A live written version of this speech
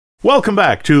Welcome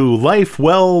back to Life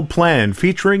Well Planned,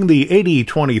 featuring the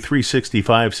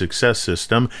 80-20-365 success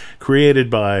system created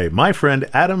by my friend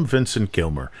Adam Vincent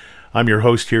Gilmer. I'm your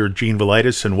host here, Gene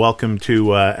Velitis, and welcome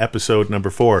to episode number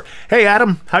 4. Hey,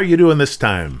 Adam, how are you doing this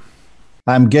time?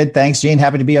 I'm good, thanks, Gene.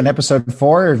 Happy to be on episode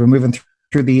 4. As we're moving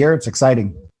through the year, it's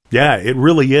exciting. Yeah, it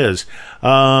really is.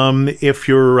 If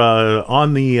you're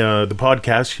on the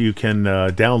podcast, you can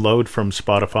download from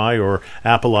Spotify or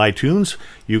Apple iTunes.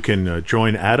 You can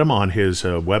join Adam on his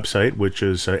website, which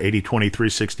is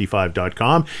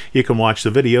 8020365.com. You can watch the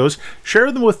videos,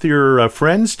 share them with your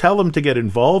friends, tell them to get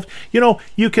involved. You know,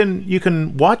 you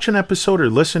can watch an episode or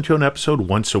listen to an episode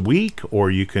once a week, or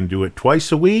you can do it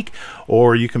twice a week,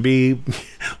 or you can be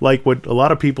like what a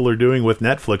lot of people are doing with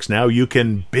Netflix now. You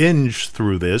can binge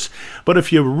through this. But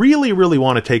if you really, really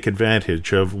want to take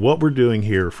advantage of what we're doing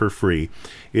here for free,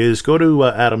 is go to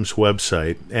Adam's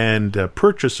website and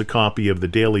purchase a copy of the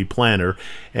Daily Planner.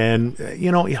 And,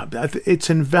 you know, it's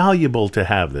invaluable to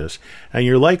have this. And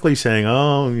you're likely saying,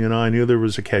 oh, you know, I knew there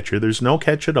was a catch here. There's no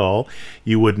catch at all.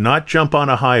 You would not jump on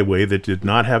a highway that did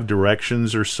not have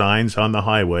directions or signs on the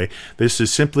highway. This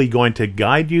is simply going to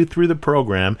guide you through the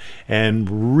program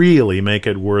and really make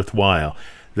it worthwhile.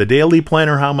 The Daily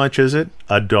Planner, how much is it?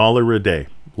 $1 a day.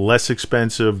 Less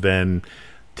expensive than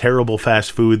terrible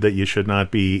fast food that you should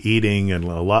not be eating, and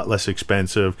a lot less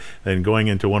expensive than going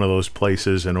into one of those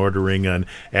places and ordering an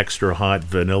extra hot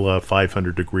vanilla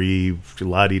 500 degree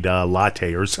la-di-da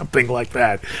latte or something like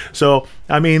that. So,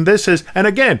 I mean, this is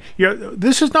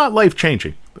not life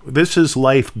changing. This is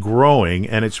life growing,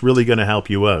 and it's really going to help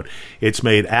you out. It's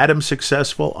made Adam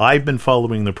successful. I've been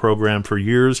following the program for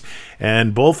years,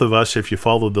 and both of us, if you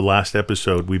followed the last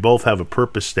episode, we both have a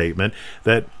purpose statement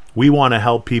that we want to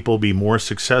help people be more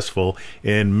successful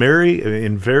in very,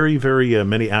 very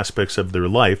many aspects of their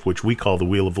life, which we call the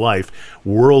Wheel of Life,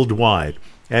 worldwide.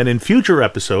 And in future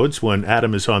episodes, when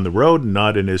Adam is on the road and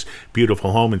not in his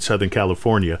beautiful home in Southern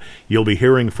California, you'll be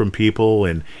hearing from people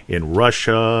in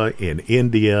Russia, in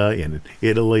India, in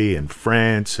Italy, in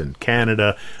France, and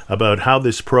Canada about how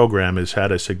this program has had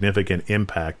a significant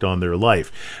impact on their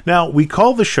life. Now, we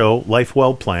call the show Life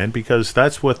Well Planned because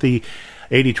that's what the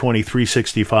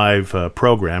 80-20-365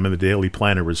 program and the Daily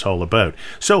Planner is all about.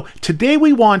 So today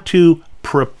we want to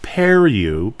prepare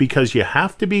you, because you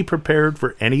have to be prepared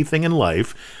for anything in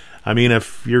life. I mean,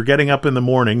 if you're getting up in the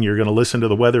morning, you're going to listen to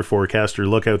the weather forecast or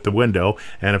look out the window,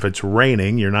 and if it's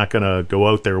raining, you're not going to go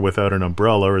out there without an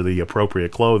umbrella or the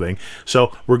appropriate clothing.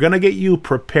 So we're going to get you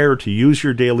prepared to use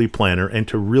your Daily Planner and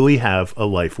to really have a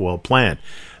life well planned.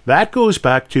 That goes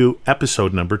back to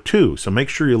episode number 2. So make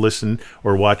sure you listen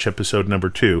or watch episode number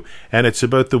 2. And it's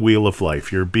about the Wheel of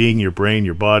Life, your being, your brain,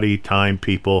 your body, time,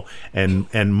 people,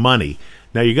 and money.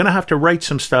 Now, you're going to have to write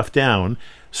some stuff down.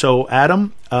 So,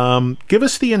 Adam, give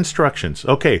us the instructions.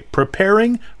 Okay,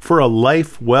 preparing for a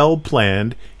life well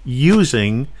planned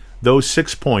using those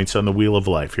 6 points on the Wheel of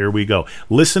Life. Here we go.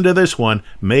 Listen to this one,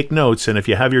 make notes, and if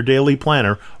you have your Daily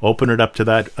Planner, open it up to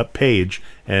that page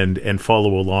and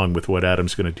follow along with what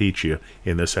Adam's going to teach you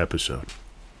in this episode.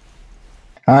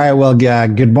 All right, well,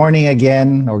 good morning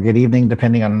again, or good evening,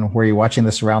 depending on where you're watching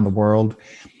this around the world.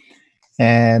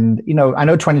 And, you know, I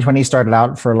know 2020 started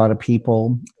out for a lot of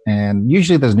people, and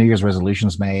usually there's New Year's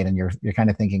resolutions made, and you're kind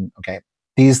of thinking, okay,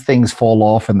 these things fall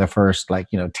off in the first,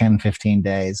 10, 15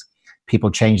 days.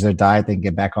 People change their diet, they can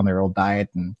get back on their old diet,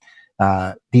 and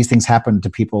these things happen to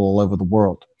people all over the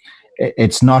world.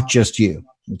 It's not just you,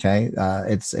 okay?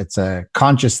 It's a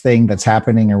conscious thing that's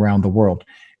happening around the world.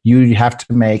 You have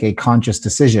to make a conscious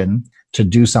decision to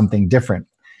do something different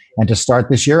and to start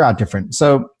this year out different.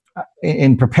 So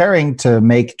in preparing to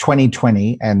make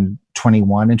 2020 and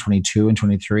 21 and 22 and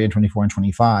 23 and 24 and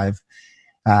 25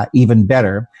 even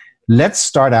better, let's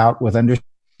start out with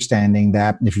understanding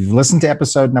that if you've listened to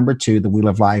episode number 2, The Wheel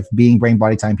of Life, Being, Brain,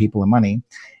 Body, Time, People, and Money,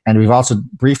 and we've also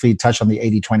briefly touched on the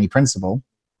 80-20 principle,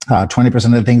 20%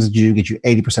 of the things that you do get you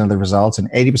 80% of the results,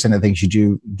 and 80% of the things you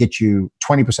do get you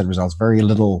 20% results, very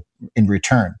little in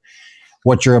return.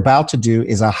 What you're about to do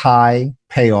is a high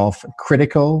payoff,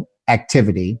 critical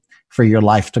activity for your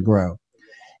life to grow.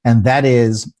 And that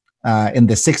is in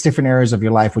the 6 different areas of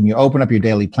your life. When you open up your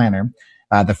Daily Planner,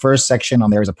 the first section on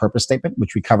there is a purpose statement,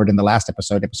 which we covered in the last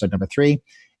episode number 3.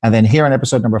 And then here in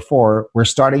episode number 4, we're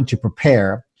starting to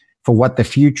prepare for what the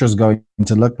future is going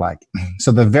to look like.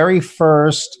 So the very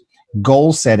first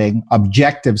goal setting,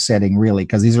 objective setting, really,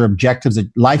 because these are objectives,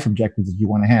 life objectives that you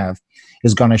want to have,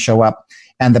 is going to show up.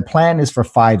 And the plan is for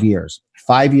 5 years.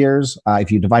 5 years,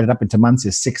 if you divide it up into months,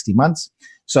 is 60 months.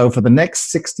 So for the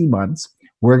next 60 months,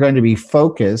 we're going to be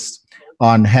focused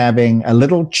on having a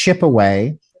little chip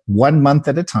away 1 month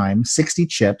at a time, 60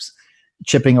 chips,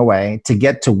 chipping away to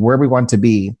get to where we want to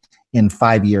be in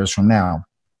 5 years from now.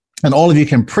 And all of you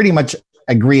can pretty much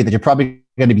agree that you're probably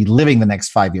going to be living the next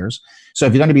 5 years. So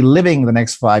if you're going to be living the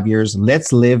next 5 years,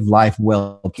 let's live life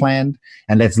well planned,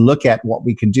 and let's look at what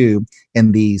we can do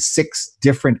in the 6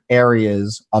 different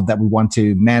areas of that we want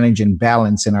to manage and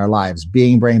balance in our lives: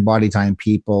 being, brain, body, time,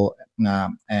 people,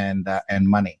 and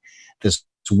money.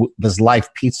 This life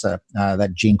pizza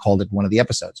that Gene called it in one of the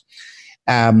episodes.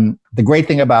 The great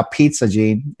thing about pizza,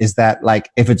 Gene, is that like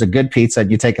if it's a good pizza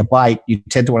and you take a bite, you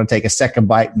tend to want to take a second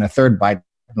bite and a third bite,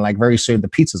 and like very soon the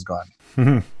pizza's gone.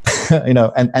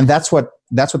 And that's what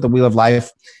the wheel of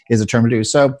life is determined to do.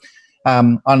 So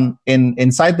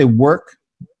inside the work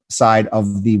side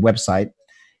of the website,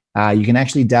 you can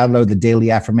actually download the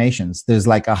daily affirmations. There's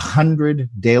like 100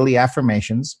 daily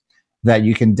affirmations that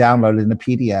you can download in a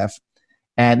PDF.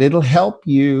 And it'll help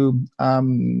you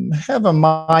have a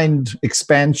mind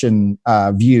expansion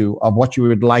view of what you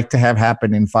would like to have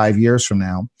happen in 5 years from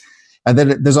now. And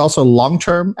then there's also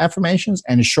long-term affirmations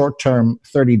and short-term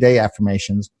 30-day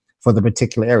affirmations for the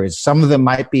particular areas. Some of them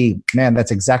might be, man, that's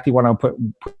exactly what I'll put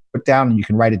down, and you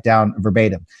can write it down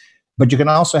verbatim. But you can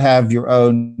also have your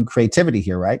own creativity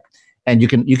here, right? And you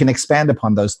can expand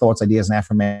upon those thoughts, ideas, and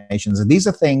affirmations. And these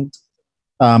are things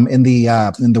in the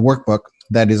workbook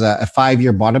that is a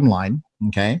 5-year bottom line,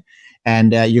 okay?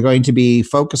 And you're going to be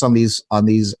focused on these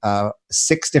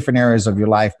 6 different areas of your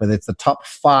life, but it's the top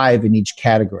 5 in each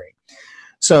category.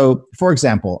 So, for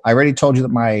example, I already told you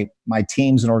that my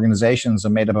teams and organizations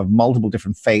are made up of multiple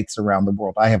different faiths around the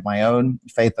world. I have my own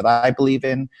faith that I believe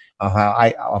in,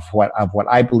 of what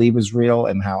I believe is real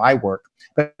and how I work.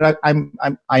 But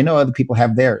I know other people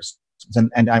have theirs,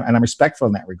 and I'm respectful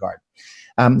in that regard.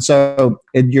 So,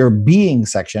 in your being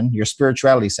section, your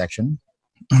spirituality section,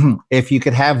 if you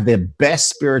could have the best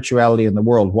spirituality in the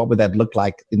world, what would that look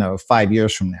like, 5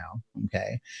 years from now?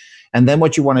 Okay, and then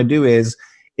what you want to do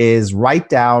is write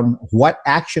down what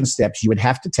action steps you would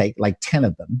have to take, like 10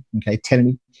 of them, okay, 10 in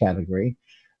each category,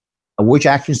 which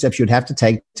action steps you would have to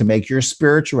take to make your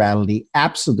spirituality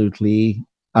absolutely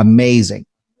amazing.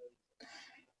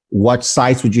 What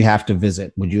sites would you have to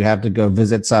visit? Would you have to go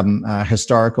visit some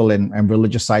historical and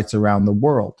religious sites around the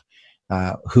world?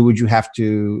 Who would you have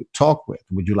to talk with?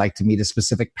 Would you like to meet a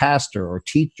specific pastor or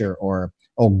teacher or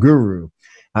guru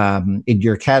in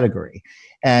your category?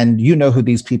 And you know who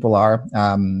these people are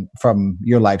from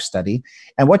your life study,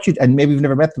 and maybe you've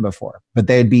never met them before, but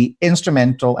they'd be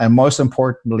instrumental and, most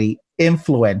importantly,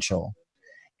 influential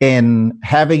in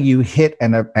having you hit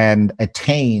and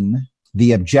attain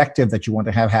the objective that you want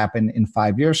to have happen in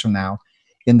 5 years from now,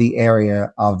 in the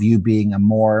area of you being a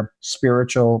more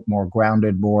spiritual, more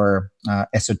grounded, more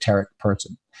esoteric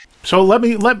person. So let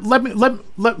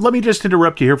me just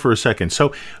interrupt you here for a second.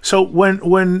 So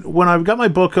when I've got my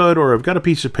book out or I've got a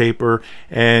piece of paper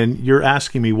and you're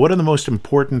asking me what are the most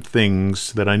important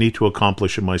things that I need to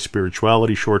accomplish in my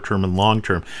spirituality, short term and long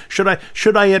term, should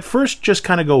I at first just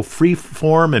kind of go free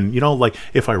form and like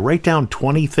if I write down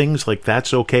 20 things, like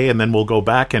that's okay, and then we'll go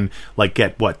back and like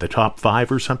get the top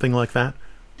 5 or something like that?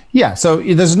 Yeah, so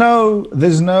there's no,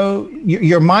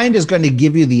 your mind is going to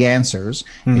give you the answers,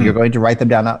 and you're going to write them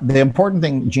down. Now, the important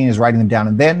thing, Gene, is writing them down.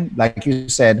 And then, like you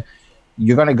said,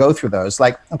 you're going to go through those.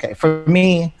 Like, okay, for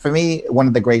me, one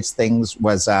of the great things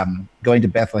was going to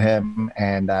Bethlehem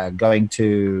and going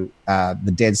to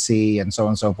the Dead Sea and so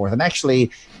on and so forth, and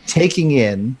actually taking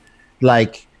in,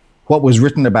 like, what was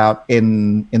written about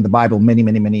in the Bible many,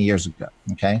 many, many years ago,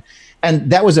 okay? And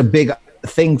that was a big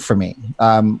thing for me,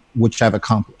 which I've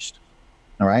accomplished.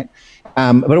 All right.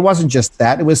 But it wasn't just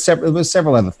that. It was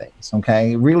several other things.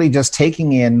 Okay. Really just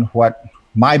taking in what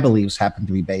my beliefs happened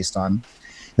to be based on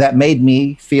that made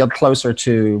me feel closer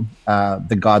to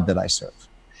the God that I serve.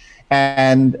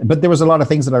 But there was a lot of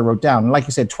things that I wrote down. And like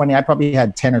you said, 20, I probably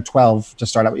had 10 or 12 to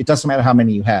start out. It doesn't matter how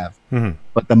many you have.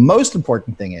 But the most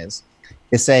important thing is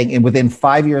saying within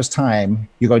 5 years' time,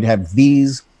 you're going to have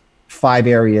these 5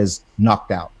 areas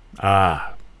knocked out.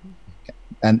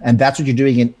 And that's what you're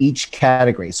doing in each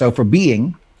category. So for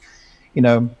being,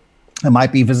 it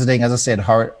might be visiting, as I said,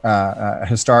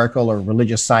 historical or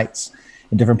religious sites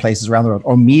in different places around the world,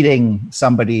 or meeting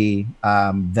somebody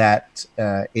that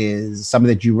is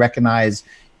somebody that you recognize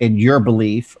in your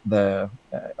belief,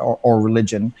 or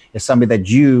religion, is somebody that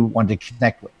you want to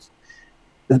connect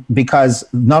with. Because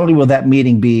not only will that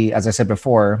meeting be, as I said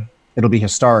before, it'll be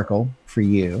historical for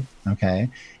you, okay?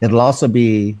 It'll also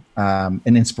be an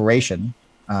inspiration,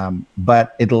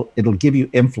 but it'll give you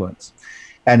influence.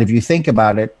 And if you think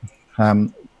about it,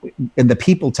 in the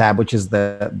people tab, which is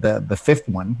the fifth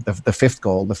one, the fifth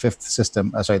goal, the fifth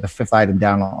system, the fifth item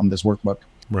down on this workbook,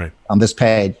 right on this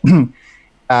page,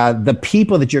 the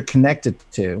people that you're connected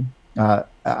to.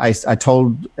 I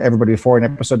told everybody before in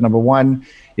episode number 1,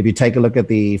 if you take a look at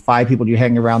the 5 people you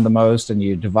hang around the most and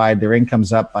you divide their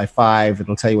incomes up by 5,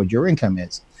 it'll tell you what your income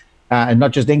is. And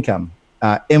not just income,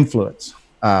 influence,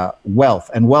 wealth.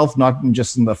 And wealth not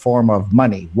just in the form of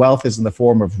money. Wealth is in the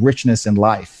form of richness in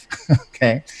life,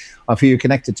 okay, of who you're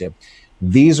connected to.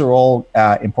 These are all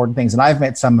important things. And I've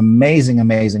met some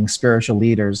amazing spiritual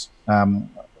leaders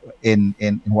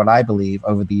in what I believe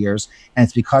over the years. And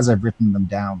it's because I've written them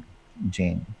down,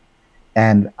 Gene.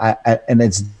 And and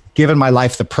it's given my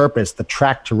life the purpose, the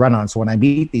track to run on. So when I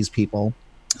meet these people,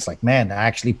 it's like, man, I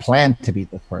actually planned to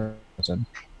meet this person,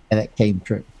 and it came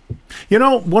true. You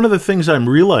know, one of the things I'm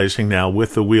realizing now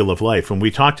with the Wheel of Life, and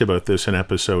we talked about this in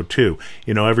episode 2,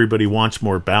 you know, everybody wants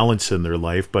more balance in their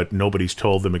life, but nobody's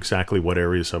told them exactly what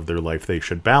areas of their life they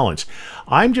should balance.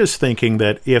 I'm just thinking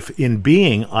that if in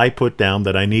being I put down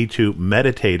that I need to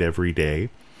meditate every day,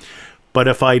 but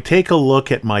if I take a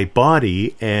look at my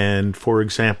body and, for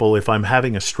example, if I'm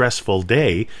having a stressful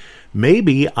day,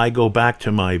 maybe I go back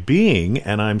to my being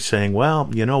and I'm saying, well,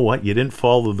 you know what? You didn't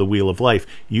follow the Wheel of Life.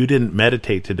 You didn't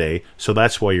meditate today, so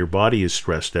that's why your body is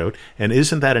stressed out. And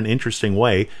isn't that an interesting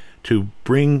way to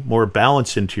bring more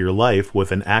balance into your life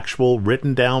with an actual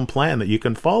written down plan that you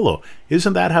can follow?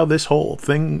 Isn't that how this whole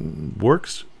thing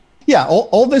works? Yeah,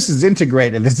 all this is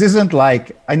integrated. This isn't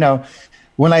like, I know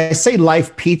when I say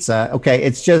life pizza, okay,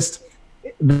 it's just,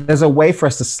 there's a way for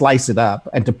us to slice it up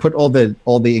and to put all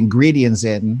the ingredients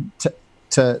in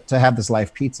to have this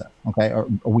life pizza, okay, or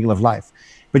a Wheel of Life.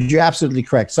 But you're absolutely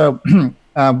correct. So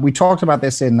we talked about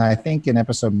this in, I think, in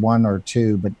episode 1 or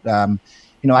 2. But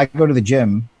you know, I go to the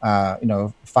gym,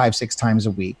 5-6 times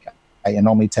a week. I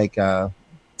normally take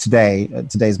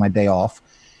today's my day off.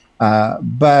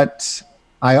 But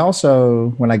I also,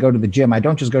 when I go to the gym, I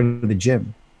don't just go to the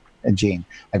gym, Gene.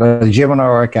 I go to the gym when I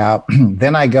work out.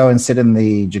 Then I go and sit in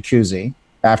the jacuzzi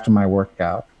after my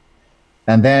workout.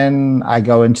 And then I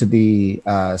go into the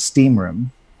steam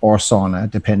room or sauna,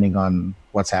 depending on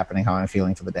what's happening, how I'm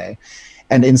feeling for the day.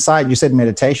 And inside, you said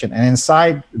meditation. And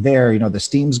inside there, you know, the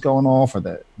steam's going off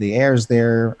or the air's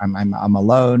there. I'm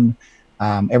alone.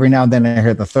 Every now and then I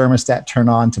hear the thermostat turn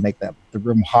on to make the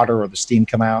room hotter or the steam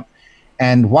come out.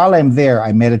 And while I'm there,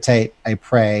 I meditate, I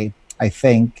pray, I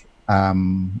think.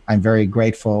 I'm very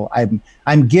grateful.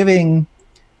 I'm giving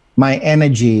my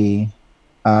energy,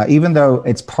 even though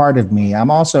it's part of me.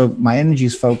 My energy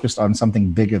is focused on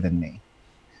something bigger than me.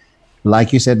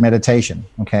 Like you said, meditation.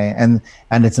 Okay, and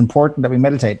it's important that we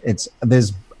meditate.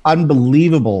 There's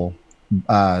unbelievable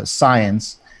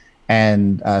science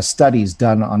and studies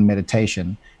done on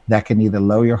meditation that can either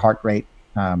lower your heart rate,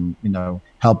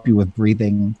 help you with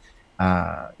breathing.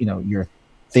 You're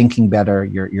thinking better.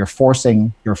 You're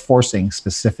forcing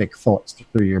specific thoughts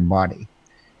through your body,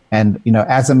 and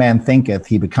as a man thinketh,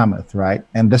 he becometh. Right,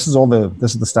 and this is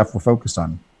the stuff we're focused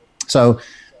on. So,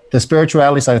 the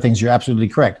spirituality side of things, you're absolutely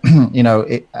correct.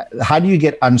 How do you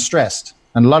get unstressed?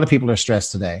 And a lot of people are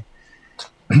stressed today.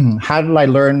 How did I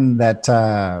learn that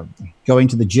going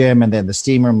to the gym and then the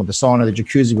steam room or the sauna, the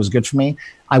jacuzzi was good for me?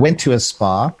 I went to a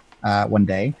spa one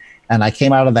day, and I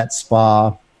came out of that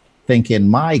spa thinking,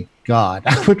 my God,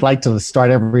 I would like to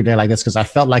start every day like this because I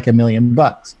felt like $1 million.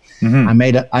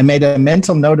 Mm-hmm. I made a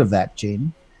mental note of that,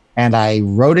 Gene, and I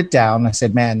wrote it down. I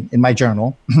said, man, in my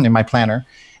journal, in my planner,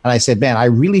 and I said, man, I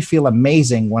really feel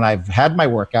amazing when I've had my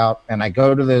workout and I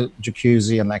go to the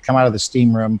jacuzzi and I come out of the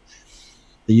steam room,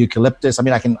 the eucalyptus. I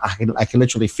mean, I can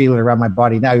literally feel it around my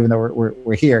body now, even though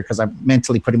we're here, because I'm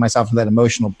mentally putting myself in that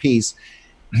emotional piece.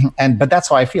 But that's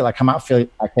how I feel. I came out feeling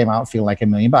like $1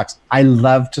 million. I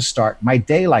love to start my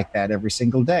day like that every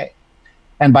single day.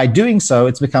 And by doing so,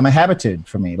 it's become a habitude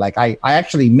for me. Like I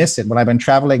actually miss it when I've been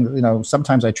traveling.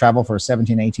 Sometimes I travel for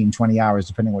 17, 18, 20 hours,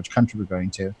 depending on which country we're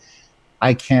going to.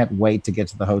 I can't wait to get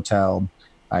to the hotel.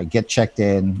 I get checked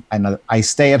in. And I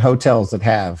stay at hotels that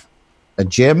have a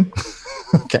gym,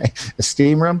 okay, a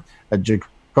steam room, a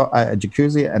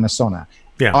jacuzzi, and a sauna.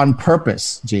 Yeah. On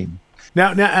purpose, Gene.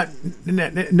 Now,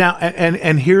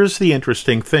 and here's the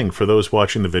interesting thing for those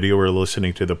watching the video or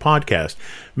listening to the podcast.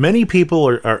 Many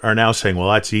people are now saying, well,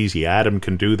 that's easy. Adam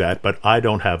can do that, but I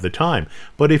don't have the time.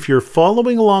 But if you're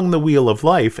following along the Wheel of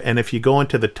Life, and if you go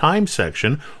into the time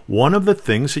section, one of the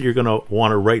things that you're going to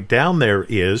want to write down there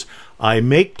is, I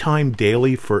make time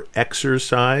daily for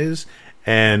exercise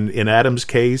And in Adam's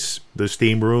case, the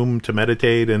steam room to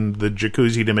meditate and the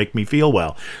jacuzzi to make me feel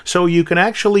well. So you can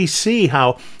actually see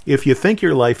how if you think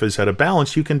your life is out of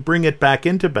balance, you can bring it back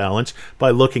into balance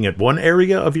by looking at one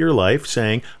area of your life,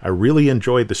 saying, I really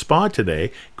enjoyed the spa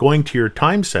today, going to your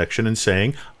time section and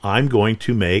saying, I'm going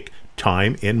to make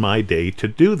time in my day to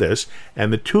do this,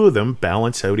 and the two of them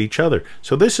balance out each other.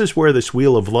 So this is where this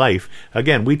wheel of life,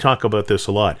 again, we talk about this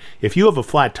a lot. If you have a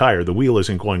flat tire, the wheel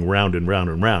isn't going round and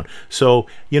round and round. So,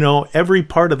 every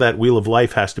part of that wheel of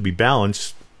life has to be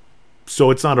balanced so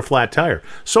it's not a flat tire.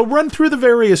 So run through the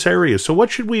various areas. So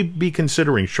what should we be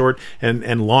considering short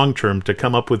and long term to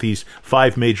come up with these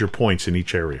 5 major points in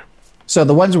each area? So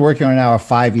the ones we're working on now are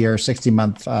 5-year,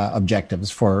 60-month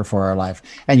objectives for our life.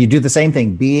 And you do the same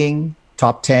thing, being,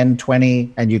 top 10,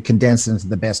 20, and you condense it into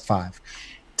the best 5.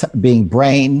 Being,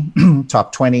 brain,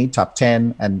 top 20, top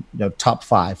 10, and top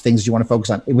 5, things you want to focus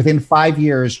on. Within 5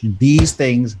 years, these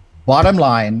things, bottom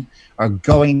line, are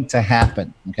going to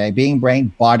happen. Okay, being,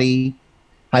 brain, body,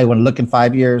 how you want to look in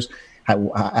 5 years,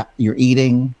 how you're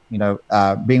eating,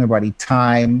 being, body,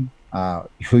 time,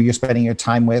 who you're spending your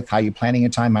time with, how you're planning your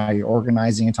time, how you're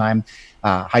organizing your time,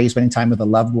 how you're spending time with a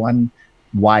loved one,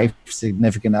 wife,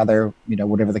 significant other,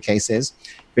 whatever the case is.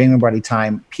 Bring everybody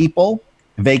time, people,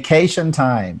 vacation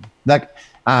time. Like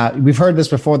we've heard this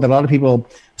before, that a lot of people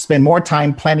spend more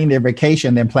time planning their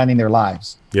vacation than planning their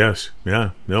lives. Yes.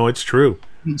 Yeah. No, it's true.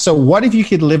 So what if you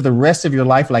could live the rest of your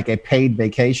life like a paid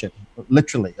vacation?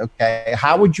 Literally. Okay.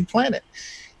 How would you plan it?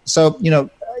 So,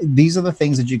 these are the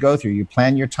things that you go through. You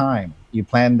plan your time. You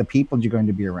plan the people you're going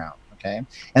to be around. Okay.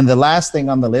 And the last thing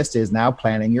on the list is now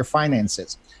planning your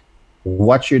finances.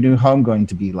 What's your new home going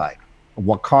to be like?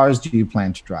 What cars do you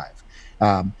plan to drive?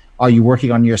 Are you working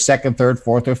on your 2nd, 3rd,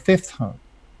 4th, or 5th home?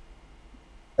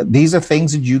 These are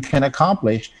things that you can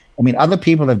accomplish. I mean, other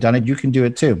people have done it. You can do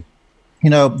it too. Do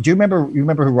you remember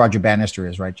who Roger Bannister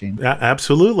is, right, Gene?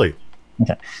 Absolutely.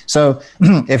 Okay. So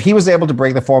if he was able to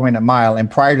break the 4-minute mile,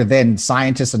 and prior to then,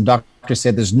 scientists and doctors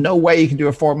said there's no way you can do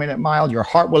a 4-minute mile, your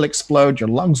heart will explode, your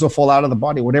lungs will fall out of the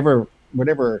body,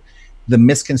 whatever the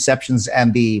misconceptions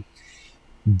and the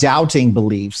doubting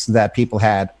beliefs that people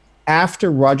had. After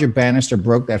Roger Bannister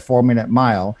broke that 4-minute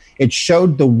mile, it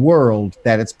showed the world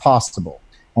that it's possible.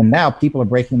 And now people are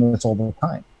breaking this all the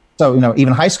time. So,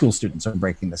 even high school students are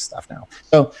breaking this stuff now.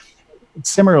 So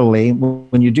similarly,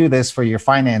 when you do this for your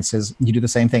finances, you do the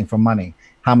same thing for money.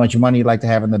 How much money you'd like to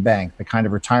have in the bank, the kind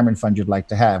of retirement fund you'd like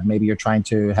to have. Maybe you're trying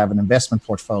to have an investment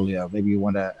portfolio. Maybe you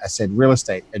want to, I said, real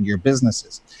estate and your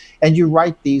businesses. And you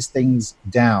write these things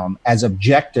down as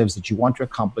objectives that you want to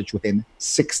accomplish within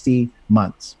 60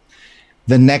 months.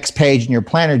 The next page in your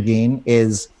planner, Gene,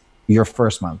 is your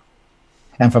first month.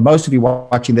 And for most of you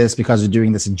watching this, because you're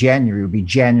doing this in January, it would be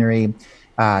January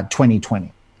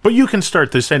 2020. But you can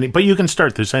start this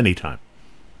anytime.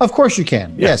 Of course you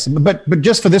can. Yeah. Yes. But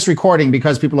just for this recording,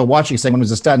 because people are watching saying, when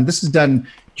was this done? This is done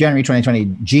January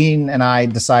 2020. Gene and I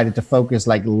decided to focus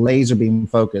like laser beam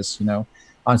focus,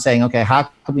 on saying, okay, how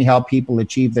can we help people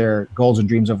achieve their goals and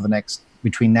dreams over the next,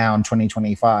 between now and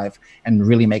 2025, and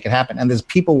really make it happen? And there's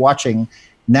people watching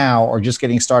now or just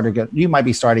getting started. You might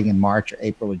be starting in March or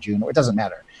April or June, or it doesn't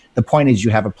matter. The point is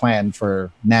you have a plan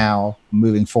for now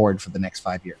moving forward for the next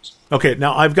 5 years. Okay,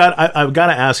 now I've got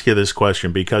to ask you this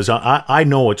question, because I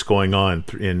know what's going on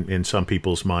in some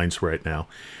people's minds right now.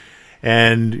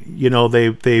 And,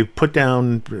 they've put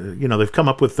down, they've come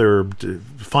up with their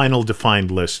final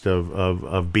defined list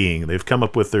of being. They've come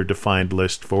up with their defined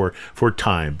list for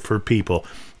time, for people.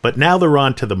 But now they're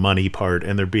on to the money part,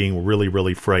 and they're being really,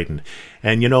 really frightened.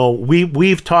 And,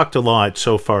 we've talked a lot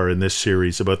so far in this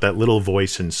series about that little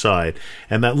voice inside.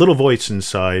 And that little voice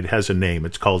inside has a name.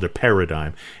 It's called a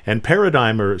paradigm. And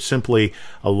paradigm are simply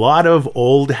a lot of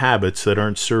old habits that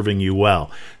aren't serving you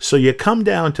well. So you come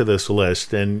down to this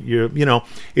list, and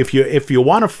if you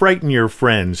want to frighten your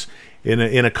friends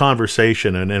in a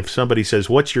conversation, and if somebody says,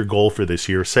 what's your goal for this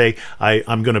year? Say,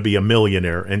 I'm going to be a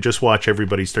millionaire, and just watch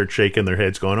everybody start shaking their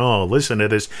heads going, oh, listen to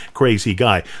this crazy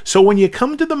guy. So when you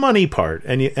come to the money part,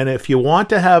 and if you want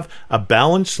to have a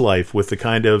balanced life with the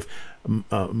kind of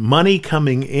money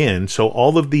coming in, so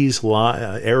all of these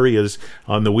areas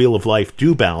on the wheel of life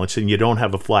do balance, and you don't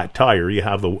have a flat tire, you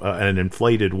have an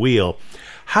inflated wheel.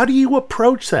 How do you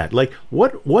approach that? Like,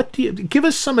 what do you give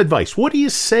us some advice? What do you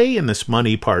say in this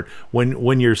money part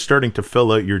when you're starting to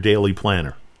fill out your daily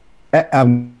planner?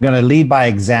 I'm going to lead by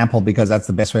example, because that's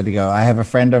the best way to go. I have a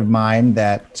friend of mine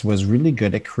that was really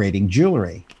good at creating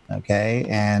jewelry. Okay.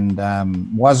 And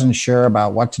wasn't sure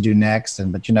about what to do next.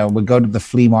 But would go to the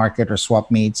flea market or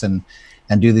swap meets and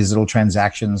do these little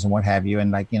transactions and what have you.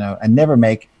 And and never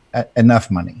make enough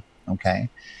money. Okay.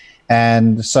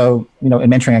 And so, in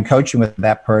mentoring and coaching with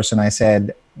that person, I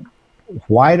said,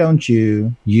 why don't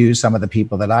you use some of the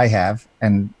people that I have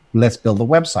and let's build a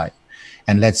website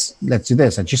and let's do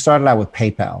this. And she started out with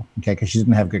PayPal, okay, because she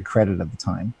didn't have good credit at the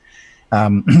time.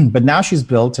 But now she's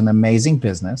built an amazing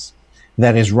business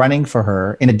that is running for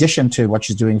her in addition to what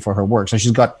she's doing for her work. So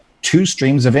she's got 2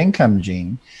 streams of income,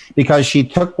 Gene, because she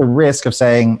took the risk of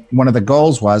saying one of the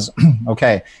goals was,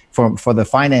 okay, for the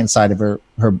finance side of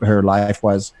her life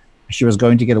was she was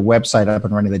going to get a website up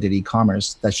and running that did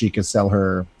e-commerce that she could sell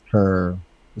her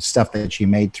stuff that she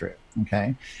made through,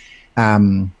 okay?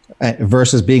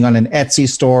 Versus being on an Etsy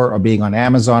store or being on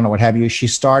Amazon or what have you. She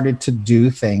started to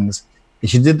do things.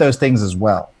 She did those things as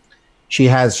well. She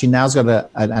now's got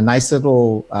a nice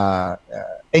little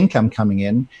income coming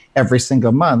in every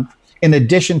single month, in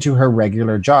addition to her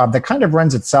regular job that kind of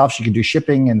runs itself. She can do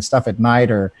shipping and stuff at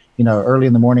night or early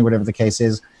in the morning, whatever the case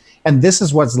is. And this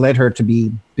is what's led her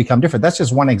to become different. That's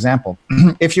just one example.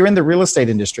 If you're in the real estate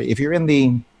industry, if you're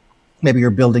in maybe you're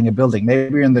building a building,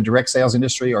 maybe you're in the direct sales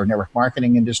industry or network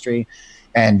marketing industry,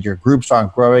 and your groups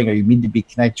aren't growing or you need to be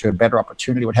connected to a better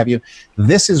opportunity, what have you.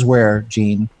 This is where,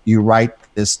 Gene, you write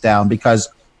this down, because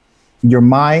your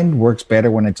mind works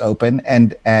better when it's open.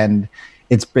 And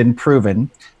it's been proven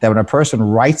that when a person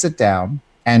writes it down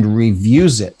and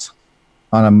reviews it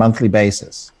on a monthly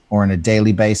basis or on a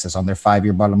daily basis on their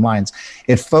 5-year bottom lines,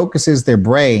 it focuses their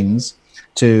brains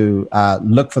to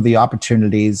look for the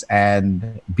opportunities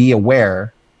and be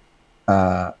aware,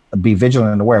 be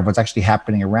vigilant and aware of what's actually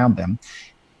happening around them,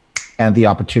 and the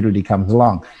opportunity comes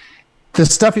along. The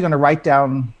stuff you're going to write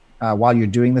down while you're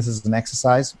doing this as an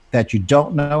exercise that you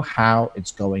don't know how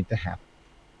it's going to happen.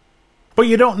 But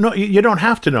you don't know. You don't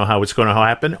have to know how it's going to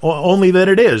happen. Only that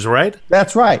it is, right?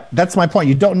 That's right. That's my point.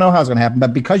 You don't know how it's going to happen,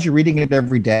 but because you're reading it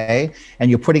every day and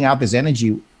you're putting out this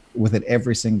energy with it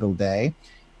every single day,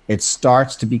 it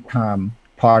starts to become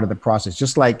part of the process.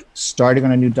 Just like starting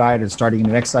on a new diet and starting a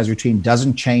new exercise routine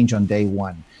doesn't change on day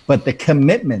one, but the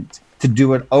commitment to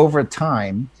do it over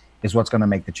time is what's going to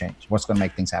make the change. What's going to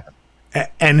make things happen.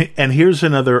 And here's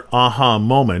another aha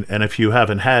moment. And if you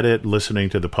haven't had it listening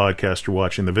to the podcast or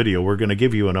watching the video, we're going to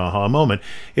give you an aha moment.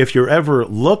 If you're ever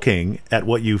looking at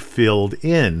what you filled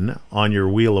in on your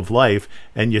wheel of life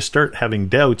and you start having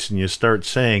doubts and you start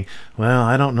saying, well,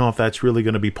 I don't know if that's really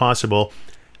going to be possible.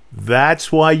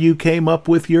 That's why you came up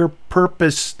with your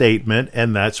purpose statement,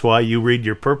 and that's why you read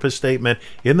your purpose statement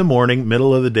in the morning,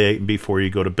 middle of the day, before you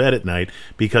go to bed at night,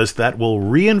 because that will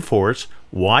reinforce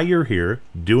why you're here,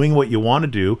 doing what you want to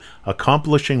do,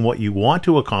 accomplishing what you want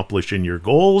to accomplish in your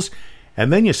goals,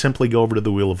 and then you simply go over to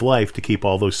the Wheel of Life to keep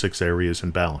all those 6 areas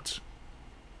in balance.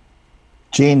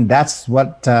 Gene, that's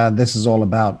what this is all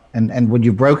about. And when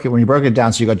you broke it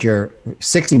down, so you got your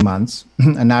 60 months,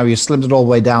 and now you slimmed it all the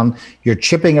way down. You're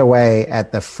chipping away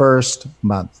at the first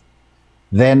month.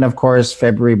 Then, of course,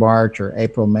 February, March, or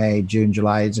April, May, June,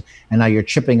 July, and now you're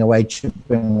chipping away.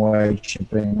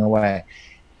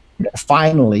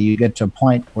 Finally, you get to a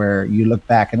point where you look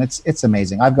back, and it's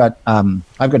amazing. I've got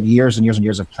years and years and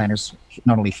years of planners,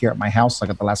 not only here at my house,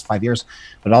 like at the last 5 years,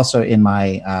 but also in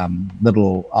my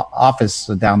little office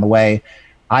down the way.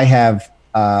 I have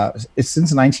it's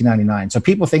since 1999. So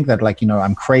people think that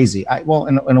I'm crazy. Well,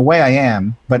 in a way I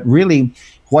am, but really,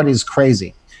 what is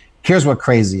crazy? Here's what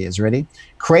crazy is. Ready?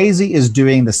 Crazy is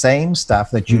doing the same stuff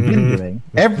that you've been doing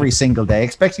every single day,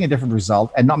 expecting a different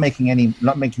result, and not making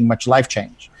much life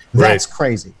change. That's right.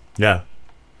 Crazy. Yeah.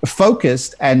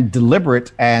 Focused and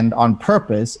deliberate and on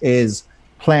purpose is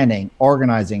planning,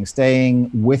 organizing,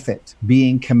 staying with it,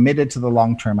 being committed to the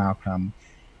long-term outcome.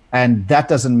 And that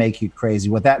doesn't make you crazy.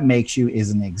 What that makes you is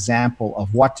an example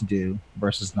of what to do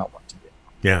versus not what to do.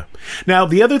 Yeah. Now,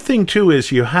 the other thing, too, is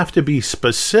you have to be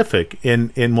specific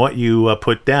in what you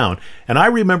put down. And I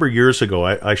remember years ago,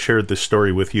 I shared this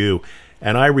story with you,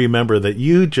 and I remember that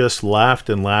you just laughed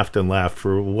and laughed and laughed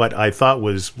for what I thought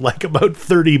was like about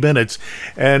 30 minutes.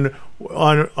 And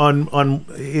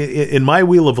in my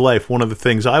Wheel of Life, one of the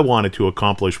things I wanted to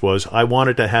accomplish was I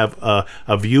wanted to have a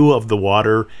view of the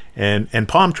water and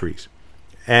palm trees.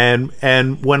 And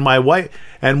when my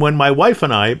wife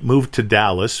and I moved to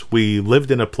Dallas, we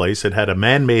lived in a place that had a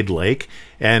man-made lake.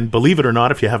 And believe it or not,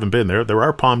 if you haven't been there, there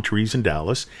are palm trees in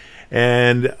Dallas.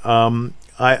 And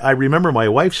I remember my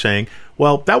wife saying,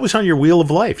 well, that was on your Wheel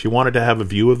of Life. You wanted to have a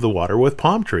view of the water with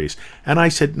palm trees. And I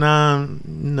said, no,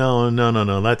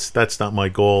 that's not my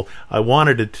goal. I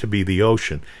wanted it to be the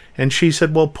ocean. And she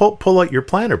said, well, pull out your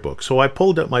planner book. So I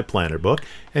pulled out my planner book,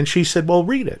 and she said, well,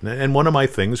 read it. And one of my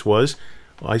things was,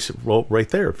 I said, well, right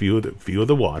there, view of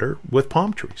the water with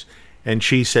palm trees. And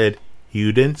she said,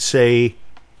 you didn't say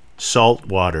salt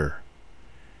water.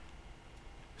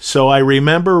 So I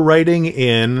remember writing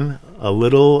in a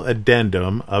little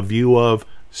addendum, a view of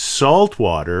salt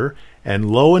water,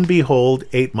 and lo and behold,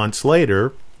 8 months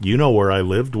later, you know where I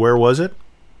lived. Where was it?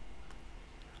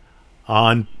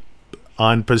 On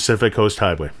Pacific Coast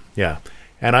Highway. Yeah.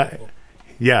 And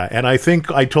I think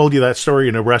I told you that story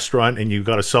in a restaurant, and you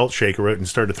got a salt shaker out and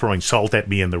started throwing salt at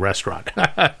me in the restaurant.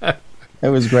 It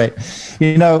was great.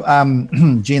 Gene,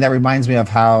 that reminds me of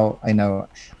how,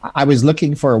 I was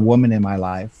looking for a woman in my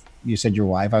life. You said your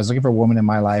wife. I was looking for a woman in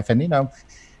my life. And,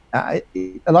 a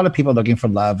lot of people are looking for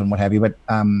love and what have you. But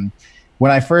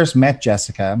when I first met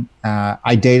Jessica,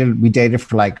 we dated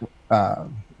for like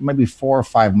maybe 4 or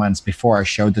 5 months before I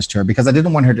showed this to her, because I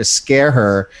didn't want her to scare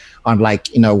her on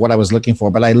what I was looking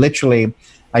for. But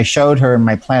I showed her in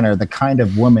my planner the kind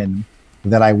of woman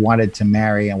that I wanted to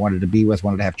marry and wanted to be with,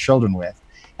 wanted to have children with.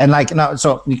 And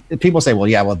so people say,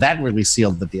 well, that really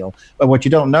sealed the deal. But what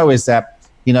you don't know is that,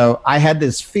 I had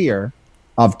this fear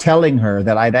of telling her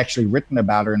that I'd actually written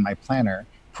about her in my planner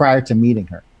prior to meeting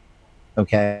her.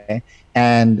 Okay.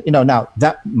 And, now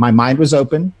that my mind was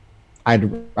open,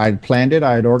 I'd planned it,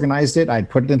 I'd organized it, I'd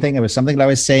put it in thing. It was something that I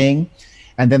was saying.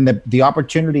 And then the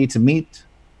opportunity to meet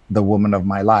the woman of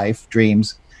my life,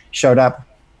 dreams, showed up.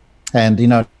 And,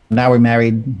 now we're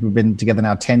married. We've been together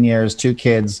now 10 years, 2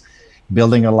 kids,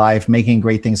 building a life, making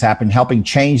great things happen, helping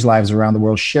change lives around the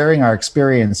world, sharing our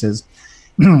experiences.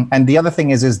 And the other thing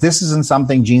is this isn't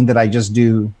something, Gene, that I just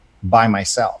do by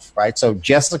myself, right? So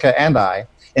Jessica and I,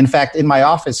 in fact, in my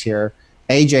office here,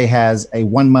 AJ has a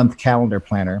 1-month calendar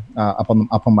planner up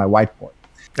on my whiteboard.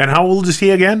 And how old is he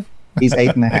again? He's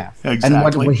 8.5. Exactly. And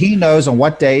what he knows on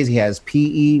what days he has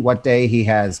PE, what day he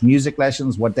has music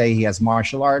lessons, what day he has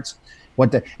martial arts,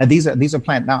 and these are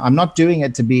planned. Now, I'm not doing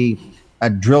it to be a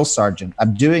drill sergeant.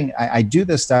 I do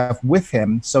this stuff with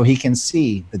him so he can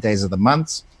see the days of the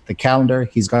months, the calendar.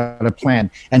 He's got a plan,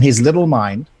 and his little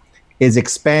mind is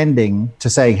expanding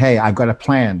to say, hey, I've got a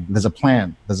plan. There's a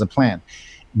plan.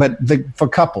 But for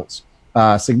couples,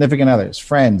 significant others,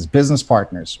 friends, business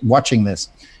partners watching this,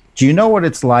 do you know what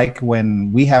it's like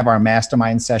when we have our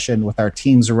mastermind session with our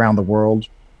teams around the world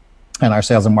and our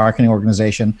sales and marketing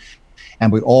organization,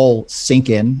 and we all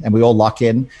sink in and we all lock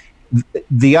in?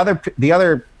 The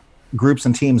other groups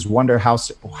and teams wonder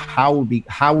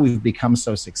how we've become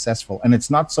so successful. And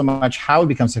it's not so much how we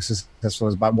become successful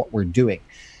as about what we're doing.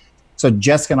 So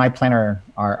Jessica and I plan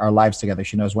our lives together.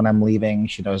 She knows when I'm leaving.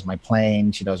 She knows my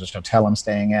plane. She knows which hotel I'm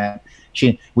staying at.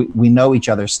 We know each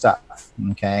other's stuff.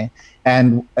 Okay.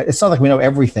 And it's not like we know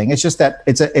everything. It's just that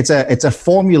it's a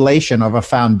formulation of a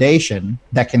foundation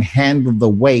that can handle the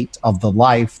weight of the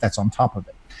life that's on top of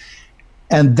it.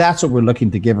 And that's what we're looking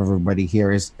to give everybody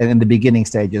here is in the beginning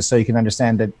stages. So you can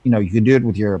understand that, you can do it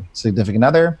with your significant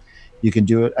other. You can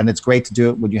do it. And it's great to do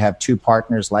it when you have 2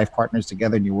 partners, life partners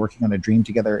together, and you're working on a dream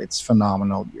together. It's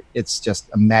phenomenal. It's just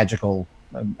a magical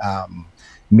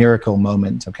miracle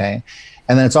moment. Okay.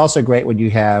 And then it's also great when you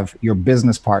have your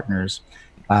business partners.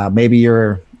 Maybe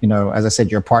you're, as I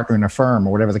said, you're a partner in a firm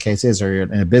or whatever the case is, or you're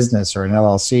in a business or an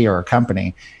LLC or a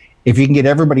company. If you can get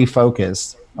everybody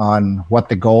focused on what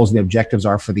the goals and the objectives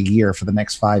are for the year, for the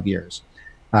next 5 years,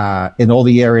 in all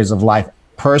the areas of life,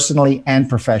 personally and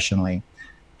professionally,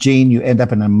 Gene, you end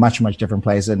up in a much, much different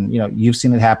place. And, you've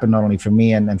seen it happen not only for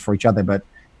me and for each other, but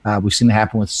we've seen it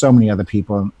happen with so many other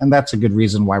people. And that's a good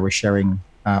reason why we're sharing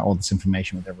all this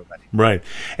information with everybody. Right.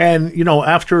 And,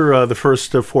 after the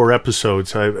first 4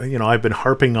 episodes, I've been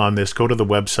harping on this. Go to the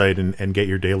website and get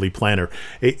your daily planner.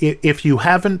 If you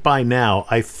haven't by now,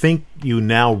 I think you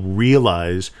now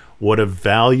realize what a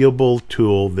valuable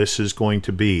tool this is going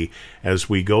to be as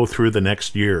we go through the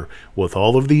next year with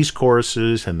all of these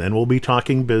courses, and then we'll be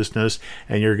talking business,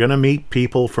 and you're going to meet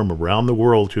people from around the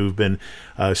world who've been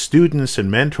students and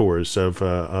mentors of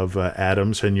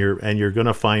Adam's, and you're going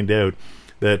to find out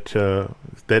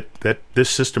that this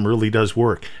system really does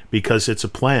work because it's a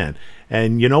plan.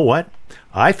 And you know what?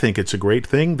 I think it's a great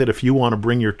thing that if you want to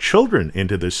bring your children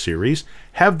into this series,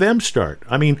 have them start.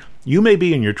 I mean, you may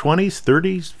be in your 20s,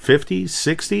 30s, 50s,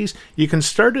 60s. You can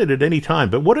start it at any time.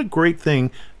 But what a great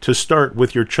thing to start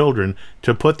with your children,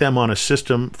 to put them on a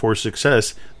system for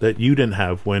success that you didn't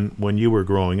have when you were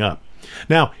growing up.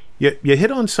 Now, you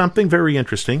hit on something very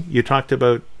interesting. You talked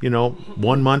about,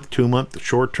 1 month, 2 month,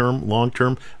 short-term,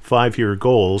 long-term, 5-year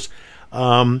goals.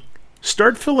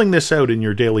 Start filling this out in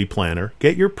your daily planner.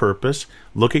 Get your purpose.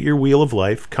 Look at your wheel of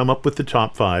life. Come up with the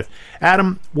top 5.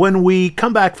 Adam, when we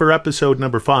come back for episode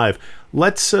number 5,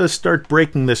 let's start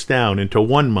breaking this down into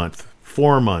 1 month,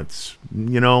 4 months,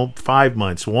 5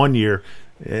 months, 1 year.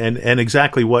 And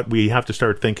exactly what we have to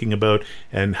start thinking about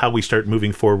and how we start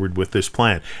moving forward with this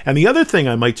plan. And the other thing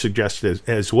I might suggest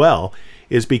as well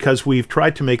is, because we've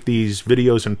tried to make these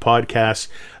videos and podcasts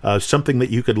something that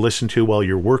you could listen to while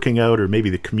you're working out, or maybe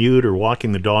the commute or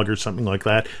walking the dog or something like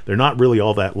that. They're not really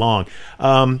all that long.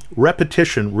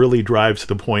 Repetition really drives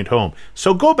the point home.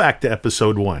 So go back to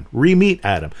episode 1, re-meet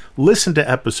Adam, listen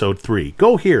to episode 3,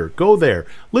 go here, go there,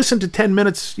 listen to 10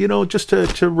 minutes, just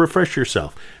to refresh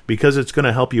yourself, because it's going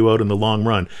to help you out in the long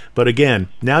run. But again,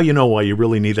 now you know why you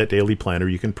really need that daily planner.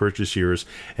 You can purchase yours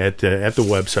at the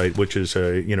website, which is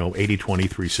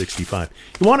 80/20/365.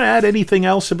 You want to add anything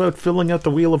else about filling out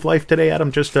the Wheel of Life today,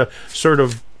 Adam? Just to sort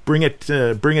of bring it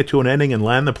to an ending and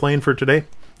land the plane for today.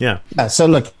 Yeah. So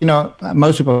look,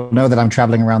 most people know that I'm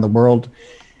traveling around the world.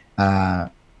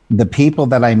 The people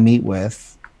that I meet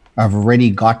with have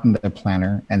already gotten the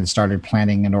planner and started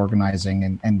planning and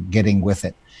organizing and getting with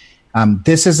it.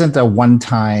 This isn't a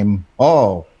one-time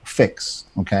fix.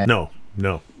 Okay. No.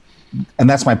 And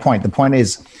that's my point. The point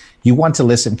is, you want to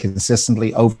listen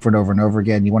consistently over and over and over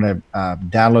again. You want to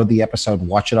download the episode,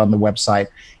 watch it on the website,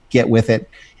 get with it.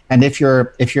 And if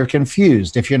you're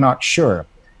confused, if you're not sure,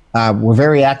 we're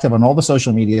very active on all the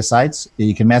social media sites.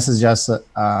 You can message us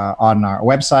on our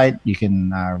website. You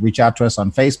can reach out to us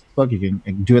on Facebook. You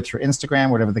can do it through Instagram,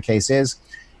 whatever the case is.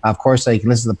 Of course, you can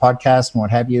listen to the podcast and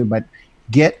what have you, but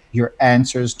get your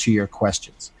answers to your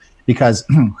questions. Because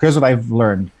here's what I've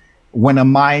learned. When a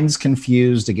mind's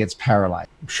confused, it gets paralyzed.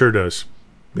 Sure does.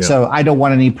 Yeah. So I don't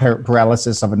want any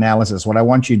paralysis of analysis. What I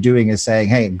want you doing is saying,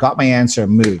 hey, got my answer,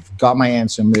 move. Got my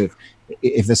answer, move.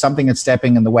 If there's something that's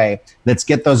stepping in the way, let's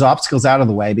get those obstacles out of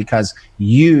the way, because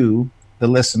you, the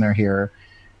listener here,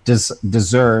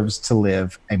 deserves to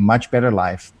live a much better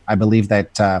life. I believe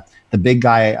that the big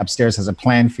guy upstairs has a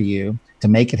plan for you to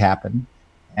make it happen.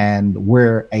 And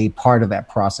we're a part of that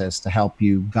process to help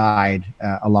you guide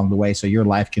along the way, so your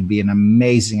life can be an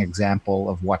amazing example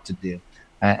of what to do.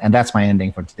 And that's my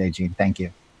ending for today, Gene. Thank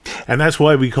you. And that's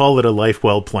why we call it a life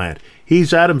well planned.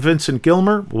 He's Adam Vincent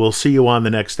Gilmer. We'll see you on the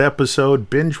next episode.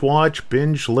 Binge watch,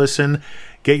 binge listen.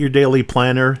 Get your daily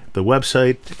planner. The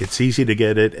website, it's easy to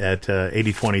get it at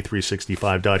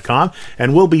 80/20/365.com.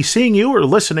 And we'll be seeing you or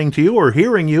listening to you or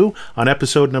hearing you on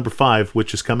episode number 5,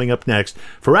 which is coming up next.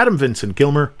 For Adam Vincent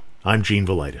Gilmer, I'm Gene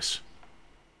Velitis.